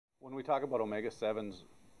When we talk about omega-7s,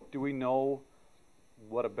 do we know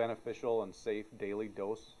what a beneficial and safe daily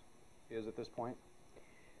dose is at this point?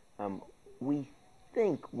 We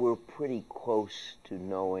think we're pretty close to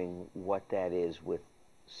knowing what that is with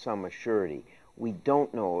some assurity. We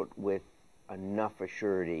don't know it with enough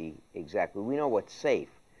assurity exactly. We know what's safe.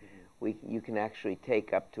 You can actually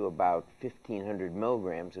take up to about 1,500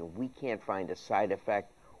 milligrams, and we can't find a side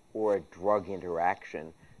effect or a drug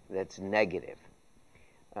interaction that's negative.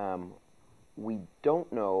 We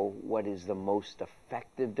don't know what is the most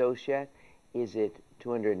effective dose yet. Is it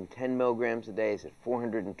 210 milligrams a day? Is it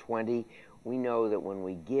 420? We know that when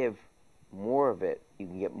we give more of it, you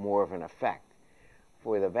can get more of an effect.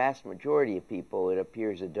 For the vast majority of people, it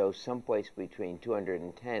appears a dose someplace between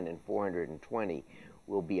 210 and 420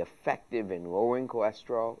 will be effective in lowering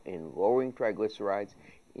cholesterol, in lowering triglycerides,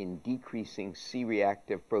 in decreasing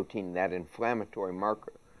C-reactive protein, that inflammatory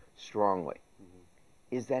marker, strongly.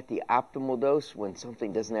 Is that the optimal dose when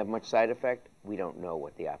something doesn't have much side effect? We don't know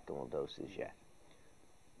what the optimal dose is yet.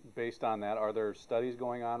 Based on that, are there studies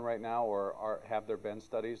going on right now, or have there been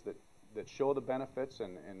studies that show the benefits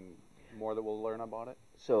and more that we'll learn about it?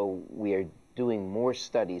 So we are doing more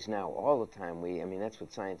studies now all the time. I mean, that's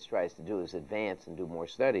what science tries to do, is advance and do more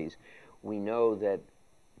studies. We know that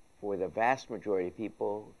for the vast majority of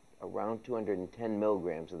people, around 210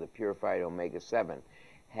 milligrams of the purified omega-7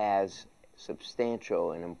 has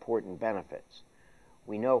substantial and important benefits.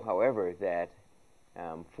 We know, however, that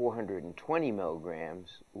 420 milligrams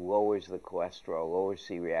lowers the cholesterol, lowers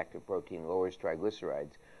C-reactive protein, lowers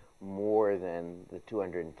triglycerides more than the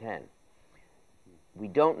 210. We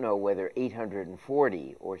don't know whether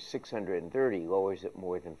 840 or 630 lowers it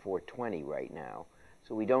more than 420 right now.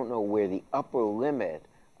 So we don't know where the upper limit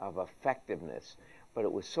of effectiveness, but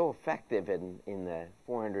it was so effective in the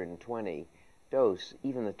 420 dose,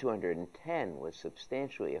 even the 210 was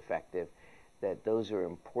substantially effective, that those are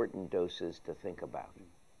important doses to think about.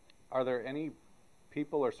 Are there any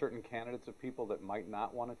people or certain candidates of people that might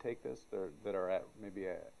not want to take this, that are maybe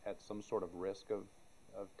at some sort of risk of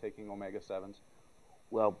taking omega-7s?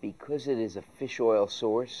 Well, because it is a fish oil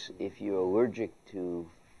source, if you're allergic to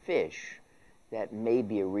fish, that may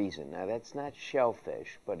be a reason. Now, that's not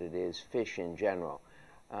shellfish, but it is fish in general.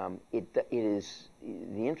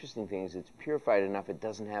 The interesting thing is it's purified enough it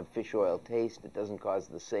doesn't have fish oil taste. It doesn't cause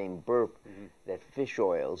the same burp that fish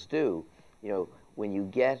oils do. You know, when you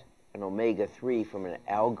get an omega-3 from an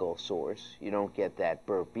algal source, you don't get that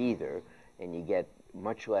burp either, and you get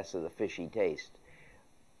much less of the fishy taste.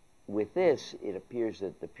 With this, it appears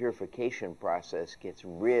that the purification process gets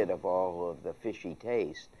rid of all of the fishy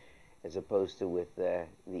taste, as opposed to with the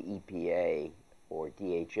EPA or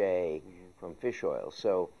DHA from fish oil.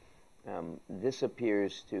 So this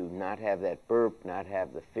appears to not have that burp, not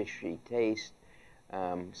have the fishy taste.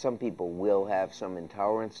 Some people will have some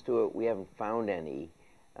intolerance to it. We haven't found any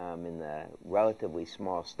in the relatively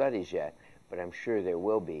small studies yet, but I'm sure there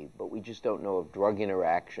will be. But we just don't know of drug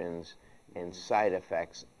interactions and side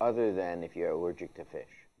effects other than if you're allergic to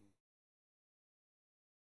fish.